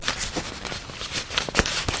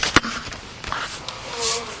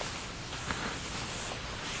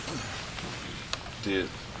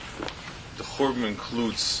the Churban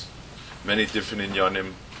includes many different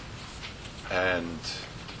inyanim, and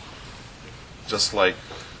just like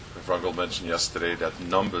Rangel mentioned yesterday, that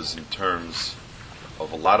numbers in terms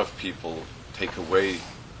of a lot of people take away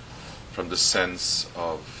from the sense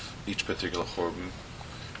of each particular Churban,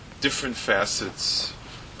 different facets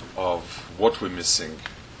of what we're missing,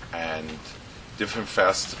 and different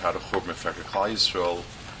facets of how the Churban affected Klal Yisrael.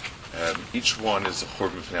 Each one is a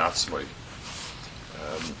Churban Fnei Atzmai.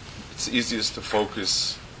 It's easiest to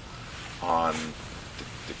focus on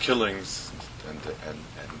the killings and the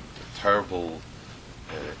terrible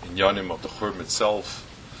inyanim of the Churban itself,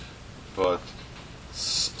 but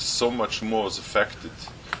so much more is affected,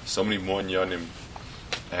 so many more inyanim,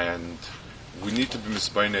 and we need to be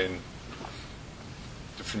misbaina in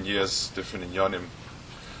different years, different inyanim.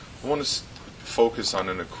 I want to focus on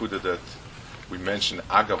an akuda that we mentioned,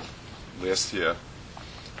 Agav, last year,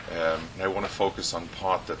 and I want to focus on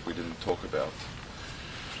part that we didn't talk about.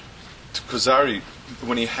 Kuzari,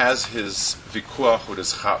 when he has his vikuach with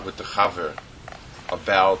the Chaver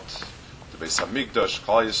about the Beis Hamikdash,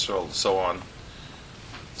 Klal Yisrael, and so on,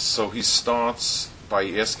 so he starts by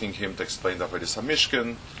asking him to explain the Avodas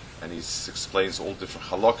HaMishkan, and he explains all different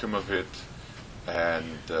halakim of it,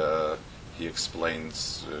 and he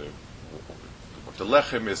explains what the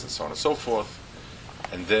lechem is, and so on and so forth.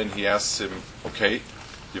 And then he asks him, okay,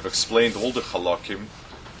 you've explained all the halakim,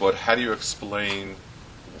 but how do you explain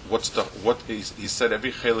he said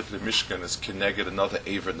every chelik of the Mishkan is connected another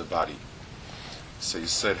aver in the body. So he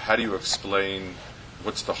said, how do you explain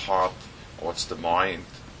what's the heart, what's the mind?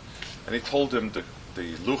 And he told him the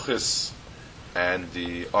luchis and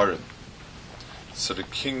the aron. So the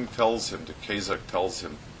king tells him, the kezak tells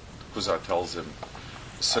him, the kuzar tells him,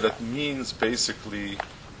 so that means basically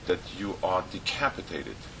that you are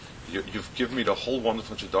decapitated. You've given me the whole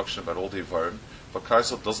wonderful introduction about all the Ivarim, but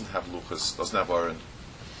Kaisel doesn't have luchas, doesn't have aron.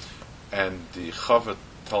 And the Chavet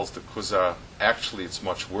tells the Kuzar, actually it's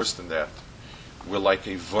much worse than that. We're like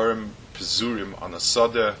a Varim Pezurim on a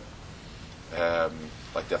Sada,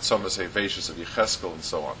 like that some say Veshus of Yecheskel and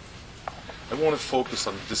so on. I want to focus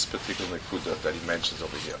on this particular Nekuda that he mentions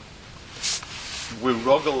over here. We're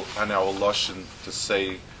ruggle on our Lashon to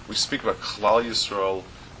say, we speak about Klal Yisrael,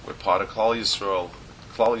 we're part of Klal Yisrael.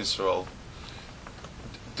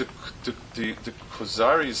 The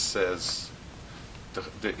Kuzari says,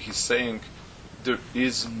 he's saying there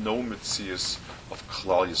is no Metzius of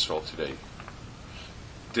Klal Yisrael today.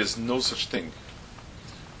 There's no such thing.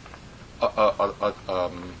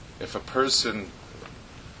 If a person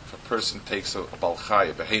takes a balchai,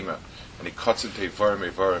 a behema, and he cuts into a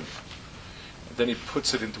varim, and then he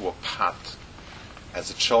puts it into a pot as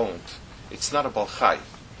a cholent, it's not a balchai.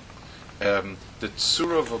 The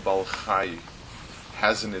tzura of a balchai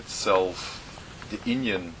has in itself the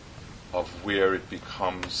inyan of where it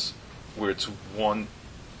becomes, where it's one,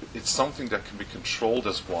 it's something that can be controlled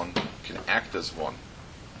as one, can act as one.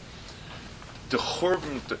 The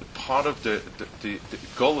churban, part of the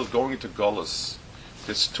golus, going into golus,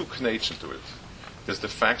 there's two connections to it. There's the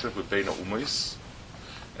fact that we're beina umais,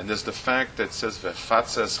 and there's the fact that it says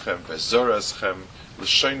ve'fatzeschem, ve'zoreschem,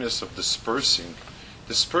 l'shoinus of dispersing.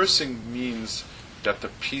 Dispersing means that the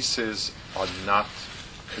pieces are not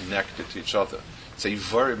connected to each other. It's a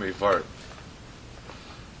varim.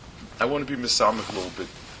 I want to be misamach a little bit.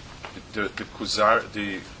 The Kuzar,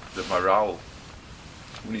 the Maral,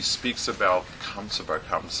 when he speaks about Kamsa bar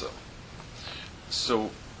Kamsa,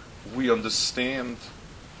 so we understand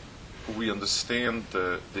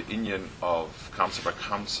the inyan of Kamsa bar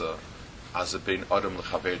Kamsa as a bein adam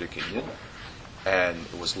lechaverik inyan, and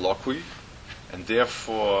it was lokui, and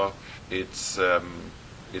therefore it's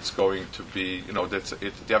going to be, the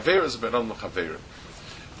avera is bein adam lechaverik.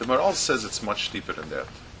 The Maral says it's much deeper than that.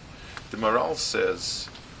 The Maral says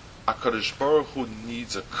HaKadosh Baruch Hu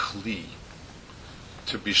needs a kli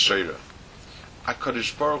to be sheira.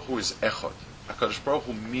 HaKadosh Baruch Hu is echad. HaKadosh Baruch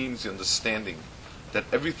Hu means the understanding that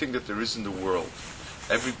everything that there is in the world,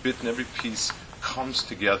 every bit and every piece, comes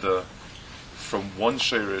together from one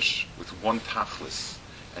sheirish with one tachlis,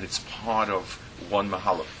 and it's part of one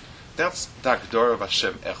mahalach. That's the Agdara of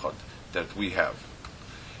Hashem echad that we have.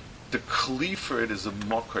 The kli for it is a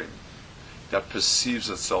mokim that perceives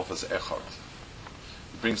itself as echad.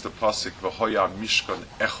 It brings the pasuk v'hoya mishkan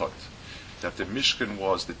echad, that the mishkan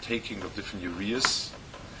was the taking of different ureas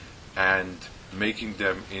and making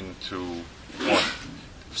them into one.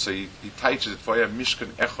 So he teaches it v'hoya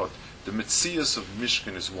mishkan echad. The metzias of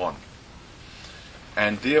mishkan is one,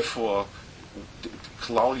 and therefore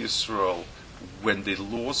Klal Yisrael, when they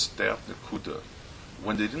lost that nekuda,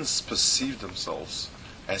 when they didn't perceive themselves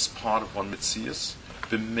as part of one metzias,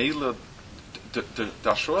 b'meila the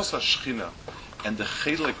Ashras HaShechina and the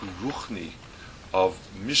Chelek Ruchni of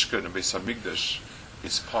Mishkan and Beis Hamikdash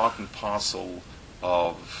is part and parcel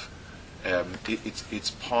of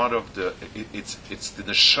it's part of it's the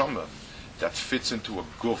neshama that fits into a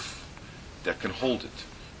guf that can hold it.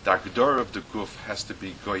 The agdar of the guf has to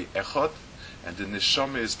be goy echad, and the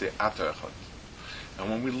neshama is the ata echad. And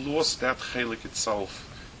when we lost that chelik itself,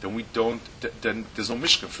 then we don't. Then there's no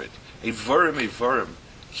mishkan for it. A varim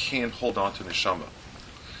can't hold on to neshama.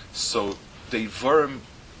 So the varim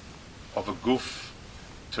of a guf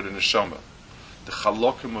to the neshama, the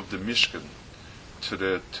chalokim of the mishkan to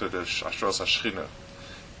the Ashras HaShechina,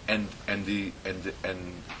 and the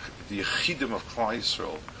yechidim of Klal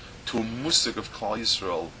Yisrael to a musig of Klal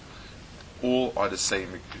Yisrael, all are the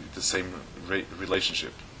same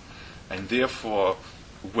relationship, and therefore,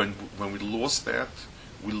 when we lost that,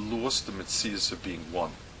 we lost the metzias of being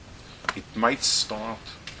one. It might start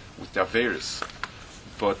with the averis,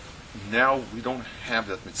 but now we don't have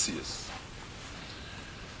that metzias.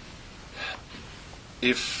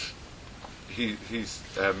 If he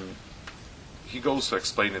goes to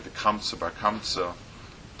explain it, the kamsa bar kamsa,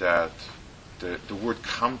 that the word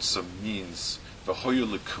kamsa means v'hoyu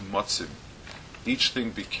l'kumotzim. Each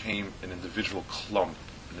thing became an individual clump,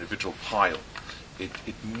 an individual pile.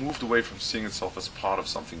 It moved away from seeing itself as part of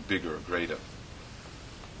something bigger or greater.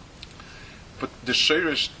 But the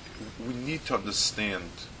sheirish, we need to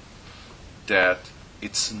understand that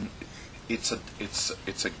it's a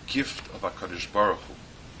gift of HaKadosh Baruch Hu.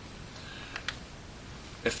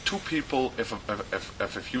 If two people, if a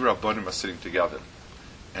few rabbanim are sitting together,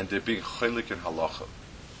 and they're being chelik in halacha,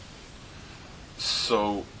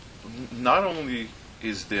 so not only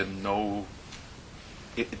is there no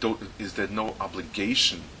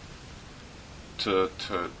obligation for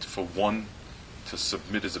one to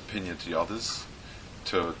submit his opinion to the others,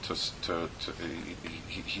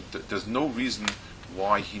 there's no reason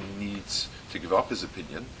why he needs to give up his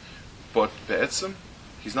opinion, but be'etzim,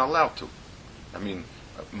 he's not allowed to. I mean,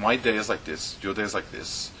 my day is like this, your day is like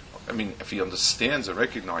this. I mean, if he understands and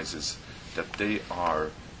recognizes that they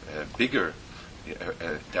are bigger,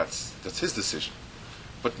 that's his decision.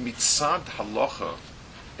 But mitzad halacha,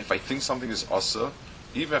 if I think something is asa,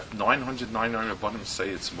 even if 999 rabbanim say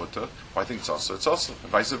it's mutter, if I think it's asa,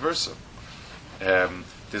 and vice versa.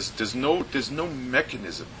 There's no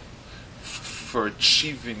mechanism for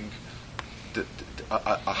achieving a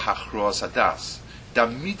hachros hadas. The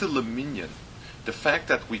midah leminyan, the fact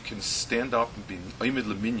that we can stand up and be oimid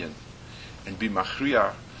leminyan and be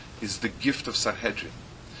machriya, is the gift of Sanhedrin.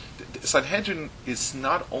 The Sanhedrin is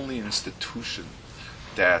not only an institution,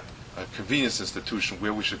 that a convenience institution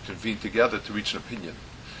where we should convene together to reach an opinion.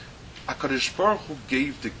 HaKadosh Baruch Hu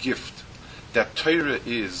gave the gift that Torah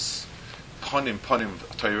is panim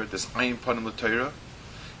Torah, there's ayin panim Torah,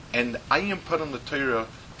 and ayin panim Torah,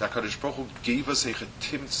 that HaKadosh Baruch Hu gave us a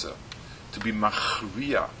chetimtza to be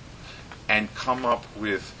machriya and come up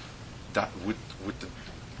with that with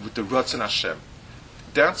the Ratzon Hashem.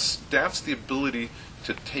 That's the ability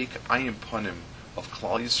to take ayin panim of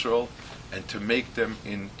Klal Yisrael and to make them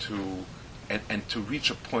into and to reach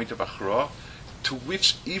a point of achra, to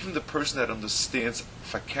which even the person that understands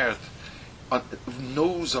fakert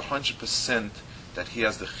knows 100% that he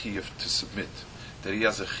has the chiyuv to submit, that he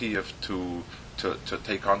has a chiyuv to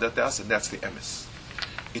take on that das, and that's the emes.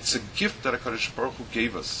 It's a gift that HaKadosh Baruch Hu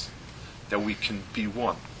gave us, that we can be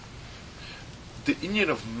one. The inyan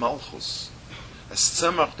of Malchus, as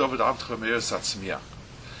tzemach David Avtcha Meir Satzmiach,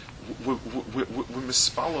 we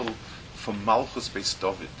mispalel from Malchus based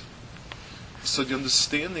David. So the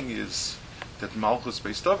understanding is that Malchus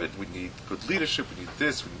based David, we need good leadership, we need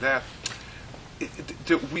this, we need that.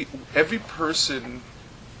 Every person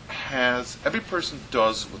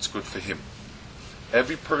does what's good for him.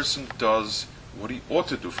 Every person does what he ought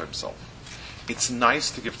to do for himself. It's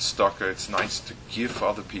nice to give tzedakah, it's nice to give for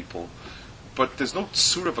other people, but there's no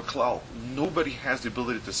tzur of a klal. Nobody has the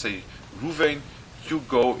ability to say, Ruvain, you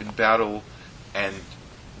go in battle and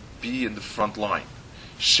be in the front line.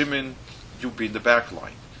 Shimon, you be in the back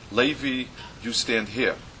line. Levi, you stand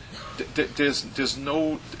here. There's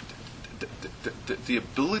no the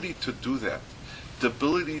ability to do that, the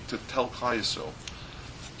ability to tell Klal Yisrael,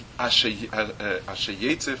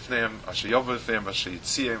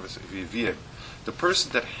 the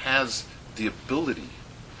person that has the ability,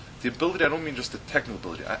 I don't mean just the technical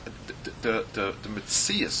ability, the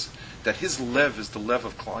metzias, that his lev is the lev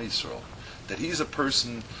of Klal Yisrael, that he's a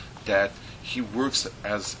person that he works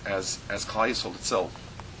as Klal Yisrael itself.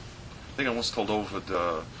 I think I once told over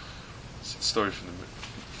the story from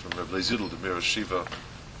Rabbi Zudel, the Mir Shiva.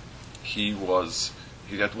 He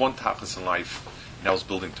He had one tachlis in life, and that was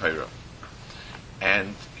building Torah.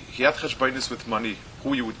 And he had cheshbonis with money,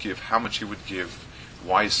 who he would give, how much he would give,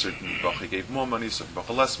 why certain bracha gave more money, certain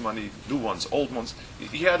bracha less money, new ones, old ones.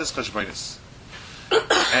 He had his cheshbonis.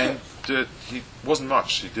 And he wasn't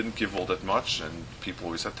much. He didn't give all that much, and people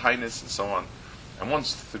always had tinus and so on. And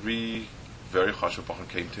once 3 very chashuv bachim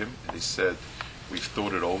came to him, and he said, "We've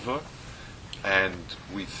thought it over, and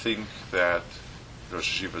we think that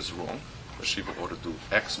Rosh Hashiva is wrong. Rosh Hashiva ought to do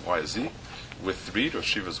X, Y, Z. With 3,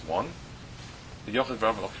 Rosh Hashiva is 1.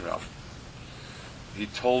 He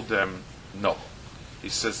told them, no. He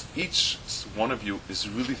says, each one of you is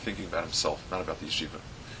really thinking about himself, not about the yeshiva.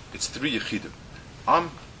 It's 3 yechidim. I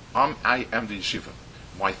am the yeshiva.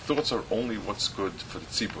 My thoughts are only what's good for the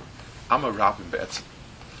tzibur. I'm a rabbin be'etzim.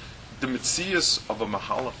 The mitzias of a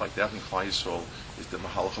mahalach like that in Klal Yisrael is the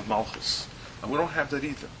mahalach of malchus, and we don't have that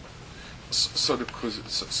either. So the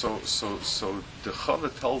Chava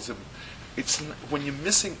tells him, when you're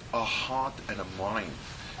missing a heart and a mind.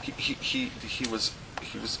 He was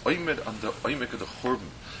oimed on the oimek of the churban,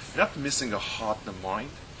 not missing a heart and a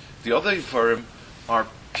mind. The other ivarim are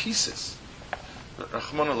pieces.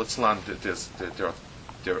 Rachmana litzlan,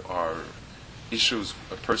 there are issues.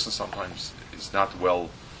 A person sometimes is not well,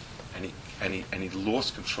 and he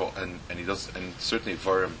lost control, and he does, and certainly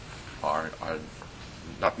ivarim are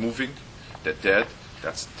not moving. They're dead.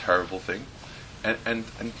 That's a terrible thing. And an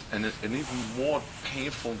even more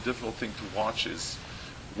painful and difficult thing to watch is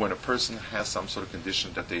when a person has some sort of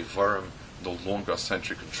condition that the ivarim no longer are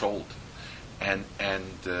centrally controlled, and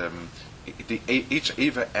each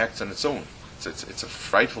eva acts on its own. It's a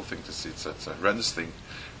frightful thing to see. It's a horrendous thing,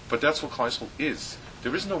 but that's what Klal Yisrael is.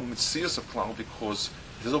 There is no mitzias of Klal because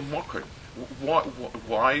there's no mocker.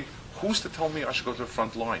 Why? Who's to tell me I should go to the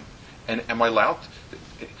front line? And am I allowed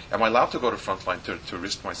to go to the front line to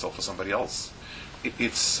risk myself for somebody else?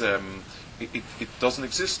 It doesn't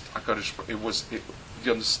exist.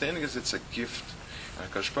 The understanding is it's a gift, and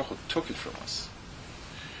HaKadosh Baruch Hu took it from us.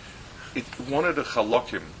 One of the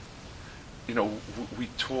chalakim,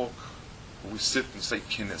 we sit and say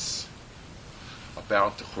kinnis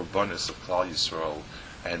about the churbanis of Klal Yisrael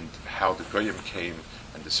and how the goyim came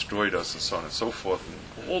and destroyed us and so on and so forth, and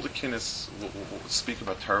all the kinnis will speak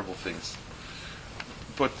about terrible things.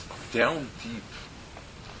 But down deep,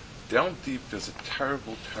 there's a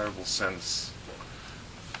terrible, terrible sense,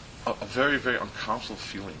 a very, very uncomfortable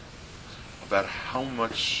feeling about how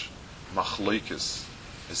much machlokes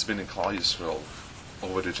has been in Klal Yisrael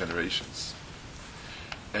over the generations.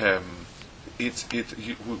 We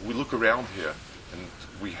look around here, and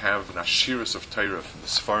we have an ashiras of Torah from the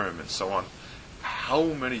Sfarim and so on. How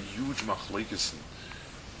many huge machlokes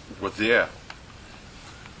were there?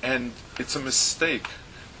 And it's a mistake.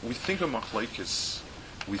 We think of machlokes,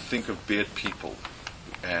 we think of bad people,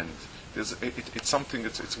 and it's something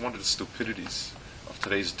it's one of the stupidities of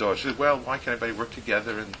today's Dutch. Well, why can't everybody work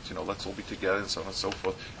together and let's all be together and so on and so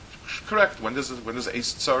forth? Correct. When there's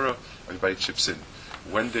ace tzara, everybody chips in.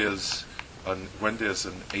 When there's an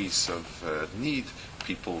ace of need,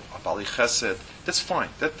 people abali chesed. That's fine.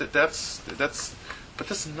 That's but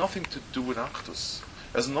that's nothing to do with achdus.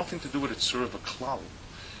 It has nothing to do with a tzura of a klal.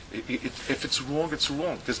 If it's wrong, it's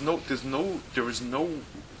wrong.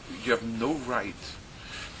 You have no right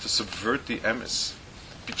to subvert the emes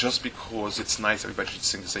just because it's nice. Everybody should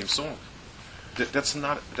sing the same song. That's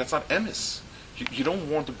not emes. You don't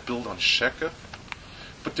want to build on sheker,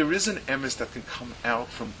 but there is an emes that can come out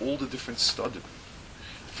from all the different studim.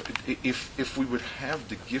 If we would have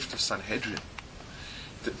the gift of Sanhedrin,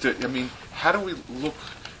 how do we look?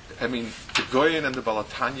 The Goyen and the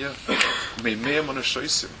Balatanya, Meimei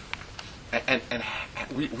Monashoisim, and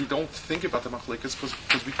we don't think about the machlokes because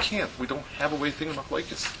we can't. We don't have a way of thinking of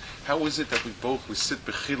machlokes. How is it that we sit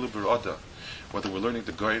bechilu berada, whether we're learning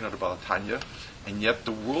the Goyen or the Balatanya, and yet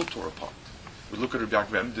the world tore apart? We look at Rabbi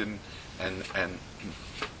Yaakov Emden and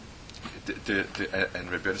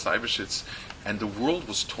Rabbi Eibeshitz, and the world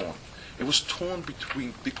was torn. It was torn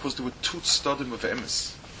because there were two studim of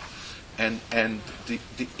emes. And the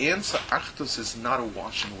answer, Achdus, is not a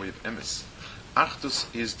washing away of emes. Achdus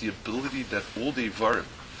is the ability that all the Ivarim,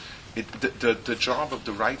 the job of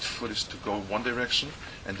the right foot is to go in one direction,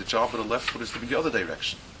 and the job of the left foot is to be the other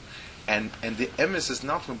direction. And the emes is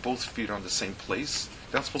not when both feet are on the same place.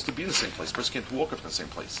 They're not supposed to be in the same place. A person can't walk up in the same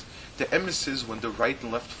place. The emes is when the right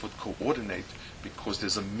and left foot coordinate because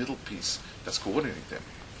there's a middle piece that's coordinating them.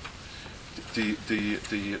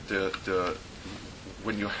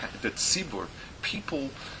 When you have the tzibur, people,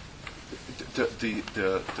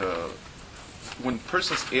 when a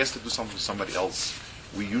person's asked to do something for somebody else,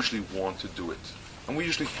 we usually want to do it, and we're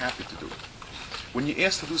usually happy to do it. When you're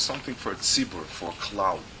asked to do something for a tzibur, for a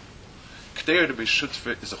klal, K'deir de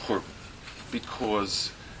B'shutve is a churban.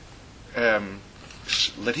 Because,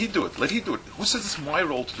 let he do it. Who says it's my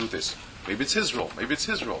role to do this? Maybe it's his role.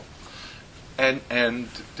 And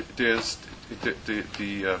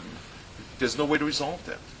there's no way to resolve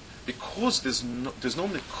that. Because there's no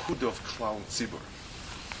nekuda of klal and tzibur.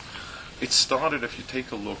 It started, if you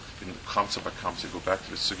take a look in Kamsa Bakamsa, go back to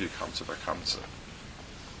the Sugi Kamsa Bakamsa,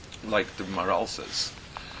 like the Maral says,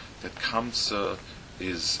 that Kamsa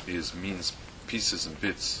means pieces and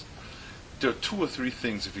bits. There are two or three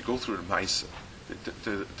things, if you go through the Maisa,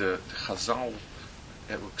 the Chazal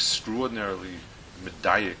are extraordinarily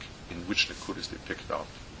medayik in which nekudas they picked up.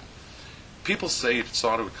 People say it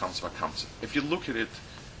started with Kamsa Bakamsa. If you look at it,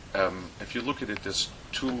 there's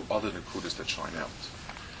two other nekudas that shine out.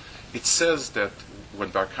 It says that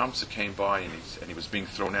when Bar Kamsa came by and he was being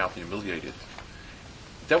thrown out and humiliated,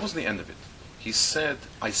 that wasn't the end of it. He said,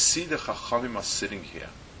 I see the Chachamim are sitting here.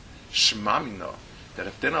 Shmamina, that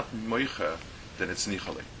if they're not moicha, then it's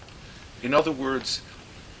nichale. In other words,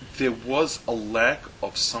 there was a lack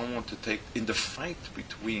of someone to take, in the fight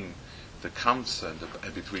between the Kamsa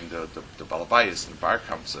and between the Balabayas and the Bar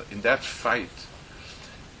Kamsa, in that fight,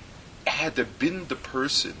 had there been the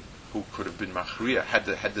person who could have been Machriya, had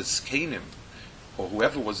the Zkenim, or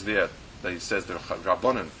whoever was there, that he says, the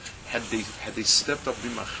Rabbanan, had they stepped up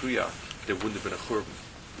in Machriya, there wouldn't have been a Churban.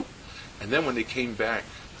 And then when they came back,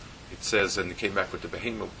 it says, and they came back with the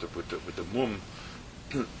Behemoth, with the Mum,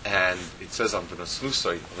 and it says on the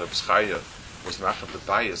Snusay, the B'schaya, was Machab the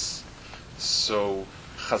bias. So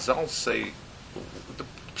Chazal say, the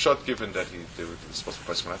Pshat given that they were supposed to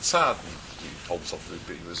be Pasman Atzad, and he told himself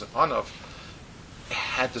that he was an Anav,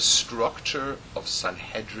 had the structure of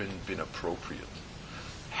Sanhedrin been appropriate,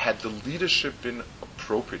 had the leadership been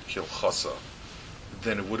appropriate, Kilchasa,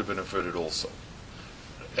 then it would have been averted also.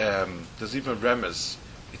 There's even Remez,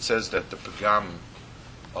 it says that the pagam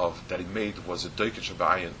that he made was a Doikit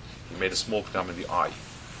Shabayan. He made a small pagam in the eye.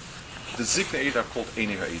 The Zikna Eid are called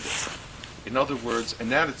Einim Ha'edah. In other words, and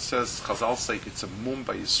now it says, Chazal say it's a mum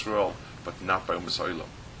by Yisrael, but not by Umas Olam.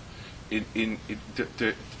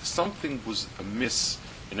 Something was amiss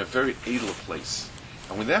in a very edel place.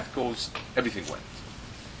 And when that goes, everything went.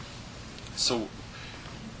 So,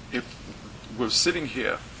 if we're sitting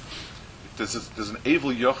here, there's an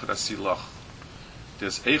Evel Yochad Asilach,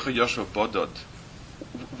 there's Eicha Yoshua Bodod.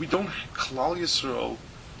 We don't, Klal Yisrael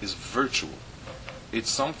is virtual. It's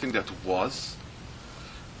something that was,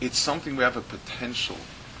 it's something we have a potential,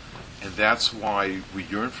 and that's why we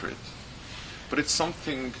yearn for it. But it's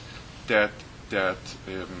something that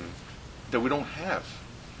we don't have.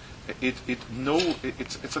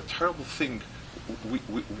 It's a terrible thing.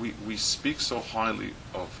 We speak so highly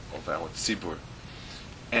of our tzibur,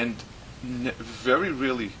 and very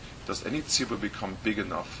rarely does any tzibur become big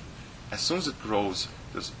enough. As soon as it grows,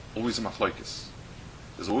 there's always a machlokes.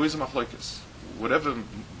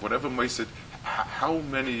 Whatever moisted, how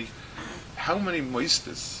many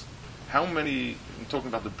moistes, I'm talking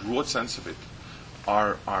about the broad sense of it,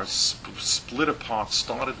 are split apart,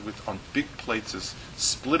 started with on big plates,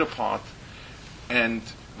 split apart, and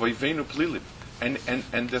vayvenu plilim,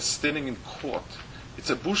 and they're standing in court. It's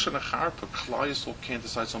a bush and a charpa. Klal Yisrael can't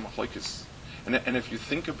decide some machlokes. And if you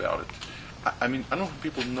think about it, I don't know if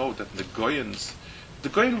people know that the Goyen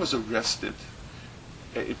was arrested.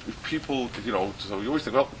 People, so you always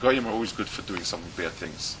think, well, Goyim are always good for doing some bad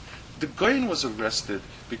things. The Goyen was arrested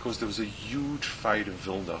because there was a huge fight in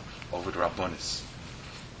Vilna over the Rabbanis.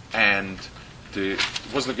 And it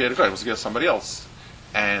wasn't against the Goyen, it was against somebody else.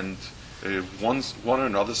 And one or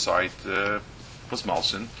another side was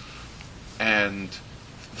Malshin. And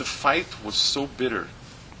the fight was so bitter,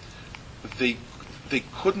 they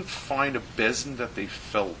couldn't find a bezin that they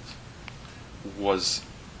felt was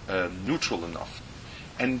neutral enough.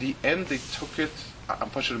 And in the end, they took it, I'm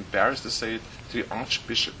probably embarrassed to say it, to the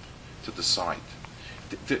Archbishop to decide.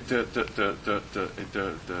 The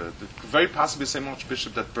very possibly the same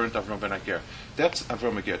Archbishop that burnt Avram ben Ager. That's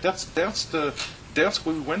Avram Ager. That's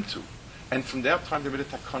where we went to. And from that time, they made a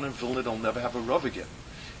takana in Vilna, they'll never have a Rav again.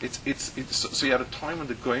 So you had a time when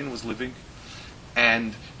the Goyen was living,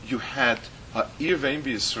 and you had Ir Vein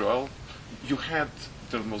B'Yisrael, you had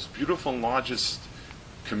the most beautiful and largest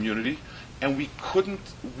community, and we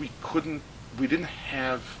didn't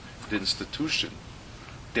have the institution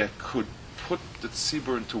that could put the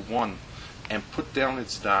tzibur into one and put down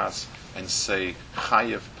its das and say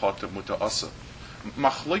chayev poter muta asa.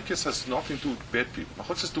 Machlokes has nothing to do with bad people.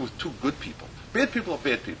 Machlokes has to do with two good people. Bad people are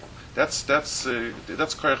bad people. That's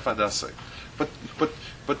koyach vadasei.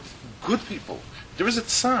 But good people. There is a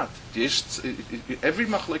tzad. Every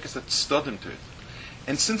machlokes that stud into it.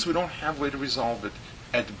 And since we don't have a way to resolve it,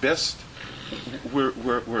 at best,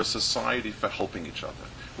 we're a society for helping each other.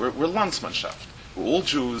 We're Landsmannschaft. We're all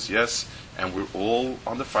Jews, yes, and we're all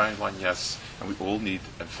on the firing line, yes, and we all need,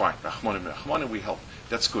 and fine, Rachmanim, we help.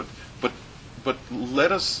 That's good. But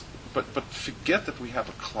let us, but forget that we have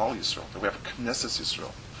a Klal Yisrael, that we have a Knesset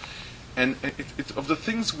Yisrael. And of the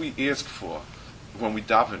things we ask for when we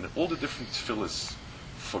daven, all the different tefillas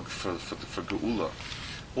for Geula,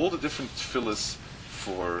 all the different tefillas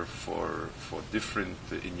for different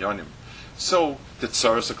inyanim. So the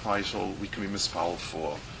tzaras of Klal Yisrael we can be mispal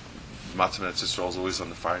for. Matzav Eretz Yisrael is always on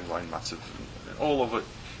the firing line. Matzav, and all of it.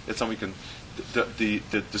 It's something we can.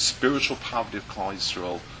 The spiritual poverty of Klal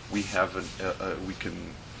Yisrael we have we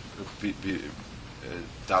can be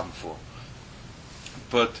daven for.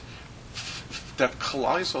 But that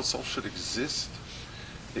Klal Yisrael itself should exist.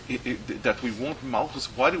 That we want Malchus.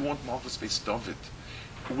 Why do we want Malchus based David?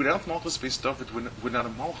 Without Malchus based David, we're not a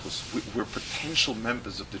Malchus. We're potential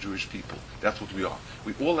members of the Jewish people. That's what we are.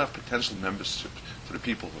 We all have potential membership to the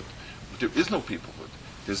peoplehood. But there is no peoplehood.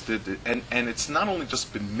 And it's not only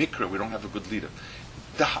just been mikra, we don't have a good leader.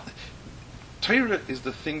 The Torah is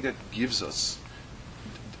the thing that gives us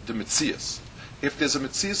the Metzias. If there's a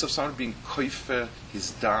Metzias of someone being koifer,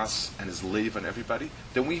 his das, and his leiv on everybody,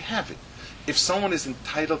 then we have it. If someone is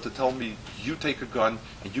entitled to tell me, you take a gun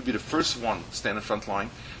and you be the first one to stand in front line,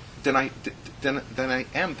 then I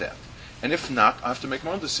am that. And if not, I have to make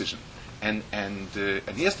my own decision. And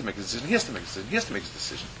he has to make a decision. He has to make a decision. He has to make a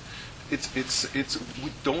decision. It's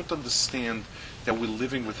we don't understand that we're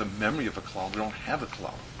living with a memory of a klal. We don't have a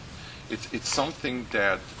klal. It's something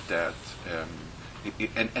that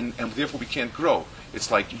and therefore we can't grow. It's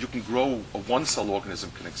like you can grow, a one-cell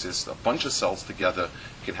organism can exist, a bunch of cells together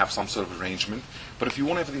can have some sort of arrangement, but if you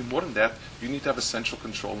want anything more than that, you need to have a central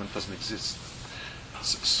control and it doesn't exist.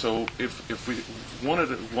 So if we one of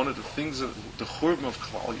the things of the churban of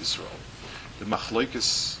Klal Yisrael, the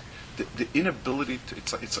machlokes, the inability to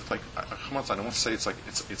it's like I don't want to say it's like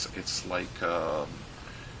a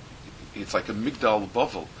Migdal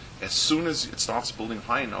Bavel. As soon as it starts building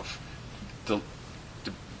high enough,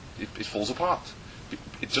 it falls apart.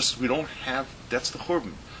 We don't have, that's the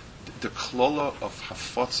churban. The klola of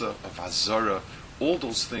hafotza, of hazara, all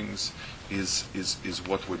those things is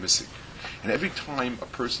what we're missing. And every time a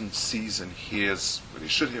person sees and hears what he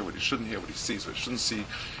should hear, what he shouldn't hear, what he sees, what he shouldn't see,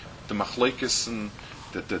 the machlokes and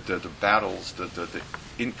the battles, the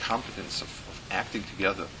incompetence of acting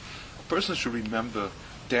together, a person should remember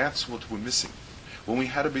that's what we're missing. When we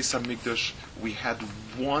had a Beis HaMikdash, we had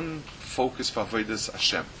one focus for Avodas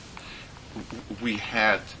Hashem. We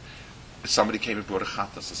had somebody came and brought a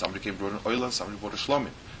chatas, and somebody came and brought an oil, and somebody brought a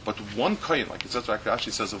shlomin. But one kohen, like it says, like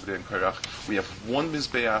Rashi says over there in Korach, we have one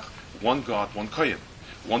mizbeach, one God, one kohen.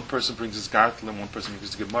 One person brings his gartel, and one person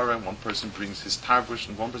brings the Gemara, and one person brings his tarbush,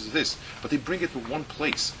 and one person this. But they bring it to one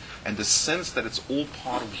place, and the sense that it's all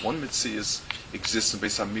part of one Metzias exists in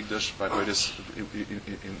Beis HaMikdash by Avodas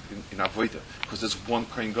in Avodah, because there's one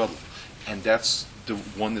kohen gadol, and that's the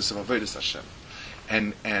oneness of Avodas Hashem.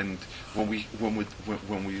 And when we're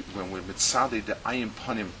mitzadeh the ayin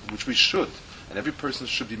panim, which we should, and every person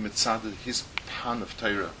should be mitzadeh his pan of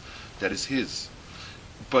Torah, that is his.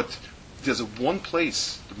 But there's one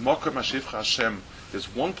place, the Makar Mashivcha Hashem. There's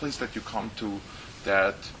one place that you come to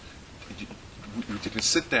that you can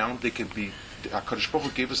sit down. They can be. HaKadosh Baruch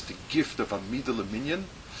Hu gave us the gift of Amidah Leminyan,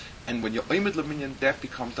 and when you're Omed Leminyan, that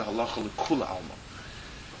becomes the halacha lekula alma.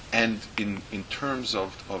 And in terms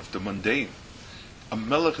of the mundane, a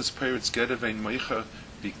melech is peretz gedevein meicha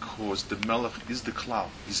because the melech is the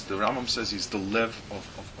klal. The Rambam says he's the lev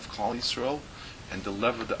of Klal Yisrael, and the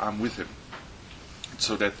lev of the Am with him.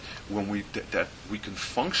 So that when we can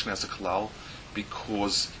function as a klal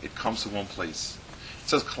because it comes to one place. It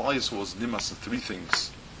says Klal Yisrael is nimas in three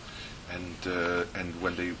things, and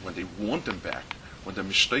when they want them back, when they're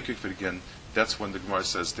mishtakik again, that's when the Gemara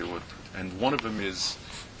says they would. And one of them is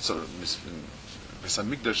so Beis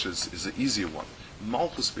HaMikdash is the easier one.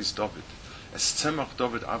 Malchus Beis David, as Tzemach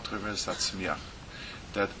David Avtreves Hatzmiach,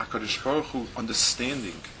 that HaKadosh Baruch Hu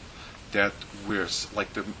understanding that we're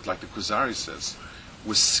like the Kuzari says,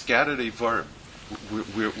 we're scattered avarim,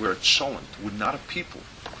 we're a cholent, we're not a people,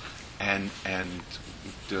 and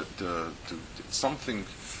the something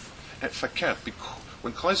faket.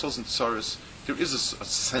 When Klal Yisrael is in tzaros, there is a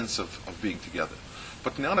sense of being together.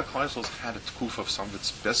 But now that Klal Yisrael had a tkuf of some of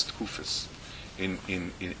its best tkufas in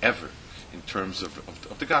ever, in terms of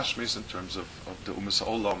the Gashmis, in terms of the Umas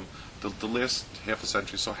Olam, the last half a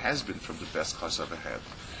century so has been from the best Klal Yisrael ever had.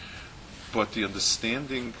 But the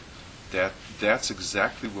understanding that's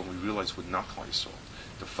exactly when we realize we're not Klal Yisrael.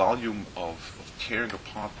 The volume of tearing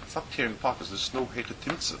apart, it's not tearing apart because there's no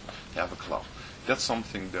hechetimtza to have a klal. That's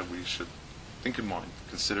something that we should think in mind,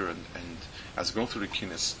 consider, and as we go through the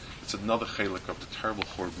Kinnis, it's another chelik of the terrible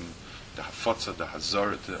churban, the hafatza, the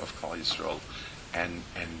hazara of Klal Yisrael, and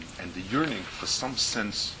the yearning for some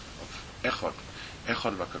sense of echad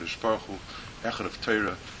of HaKadosh Baruch Hu, echad of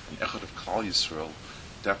Torah, and echad of Klal Yisrael.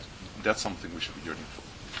 That's something we should be yearning for.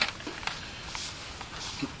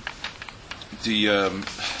 The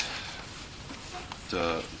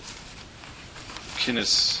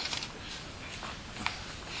Kinnis,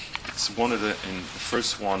 it's one of the, in the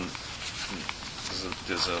first one,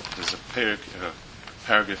 there's a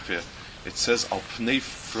paragraph here. It says, Al pnei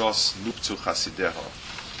fros nuptu chasideha,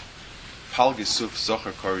 pal gesuf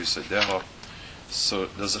zocher kori sedeha. So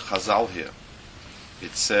there's a chazal here.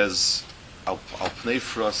 It says, Al pnei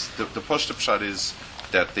fros, the Pashto Pshat is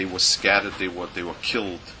that they were scattered, they were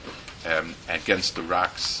killed against the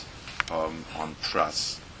rocks on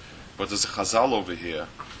Pras. But there's a chazal over here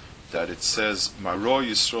that it says, Maro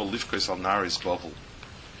Yisrael lifkes al naris bavel.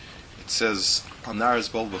 It says, al naris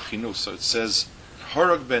bavel b'chinu. So it says,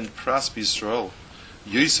 Horag ben Pras b'Yisrael,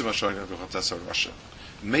 Yisem Hashem v'chatzas Rasha.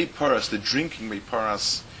 Mei Paras, the drinking Mei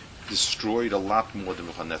Paras destroyed a lot more than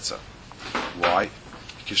V'chanetzah. Why?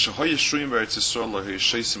 Kishahoy Yeshuyim v'Eretz Yisrael lohi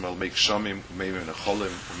Yeshaysim al meik shamim u'meimim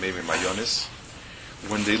necholim u'meimim mayonis.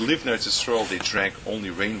 When they lived in Eretz Yisrael, they drank only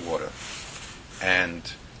rainwater and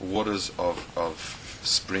waters of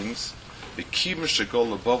springs. I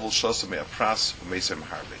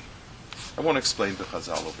want to explain the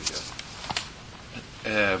Chazal over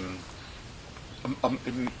here.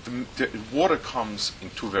 The water comes in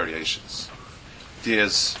two variations.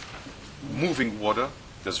 There's moving water,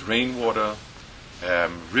 there's rainwater,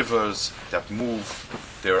 rivers that move,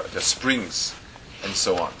 there are springs, and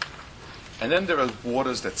so on. And then there are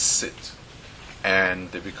waters that sit, and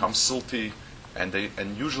they become silty, and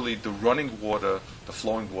usually the running water, the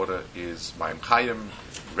flowing water is Mayim Chayim,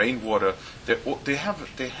 rainwater. They have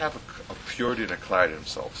a purity and a clarity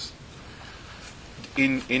themselves.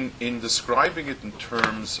 In describing it in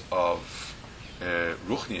terms of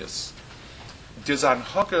Ruchnius, there's an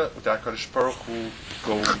Haga that HaKadosh Baruch Hu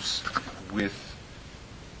goes with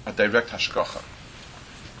a direct hashgacha,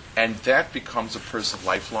 and that becomes a person's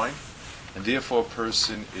lifeline. And therefore, a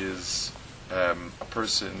person lives with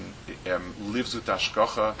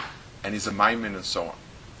Ashkacha, and is a maimin, and so on.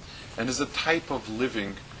 And there's a type of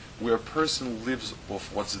living where a person lives off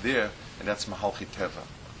what's there, and that's Mahalchi Teva.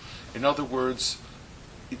 In other words,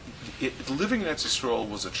 living in Eretz Yisrael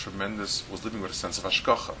was living with a sense of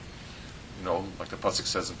Ashkacha. Like the pasuk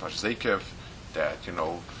says in Parshas Eikev, that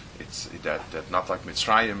it's that not like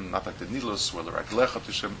Mitzrayim, not like the Nilus, where the Raglecha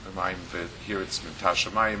Tishem Mayim, but here it's Mintash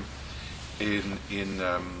Mayim. In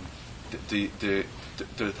the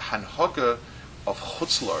Hanhaga of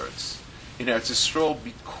Chutz La'aretz in Eretz Yisrael,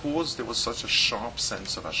 because there was such a sharp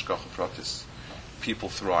sense of Hashgacha Pratis, people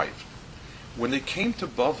thrived. When they came to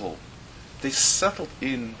Bavel, they settled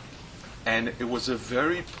in, and it was a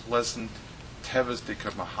very pleasant Teves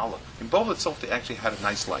Dika Mahala. In Bavel itself, they actually had a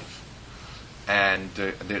nice life. And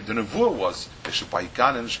the Nevuah was, they should buy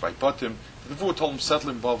Ganim, they should buy Batim. The Nevuah told them, settle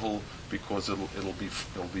in Bavel, because it'll be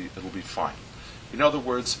fine. In other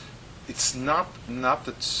words, it's not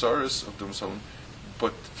the tsaris of doing something,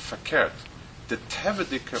 but fakert. The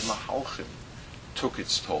tevedika mahalchim took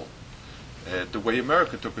its toll. The way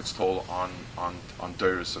America took its toll on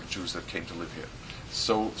dairies of Jews that came to live here.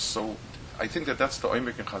 So I think that's the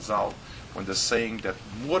oimek in Chazal when they're saying that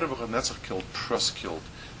more than Nebuchadnezzar killed, Prus killed,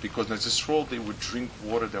 because in Israel they would drink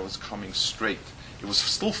water that was coming straight. It was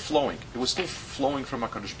still flowing. It was still flowing from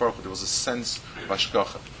HaKadosh Baruch Hu. There was a sense of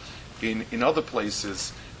Hashgacha. In other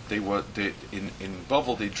places, in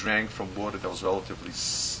Bavel they drank from water that was relatively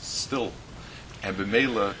still, and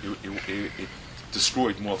B'meila it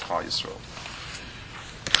destroyed more of Klal Yisrael.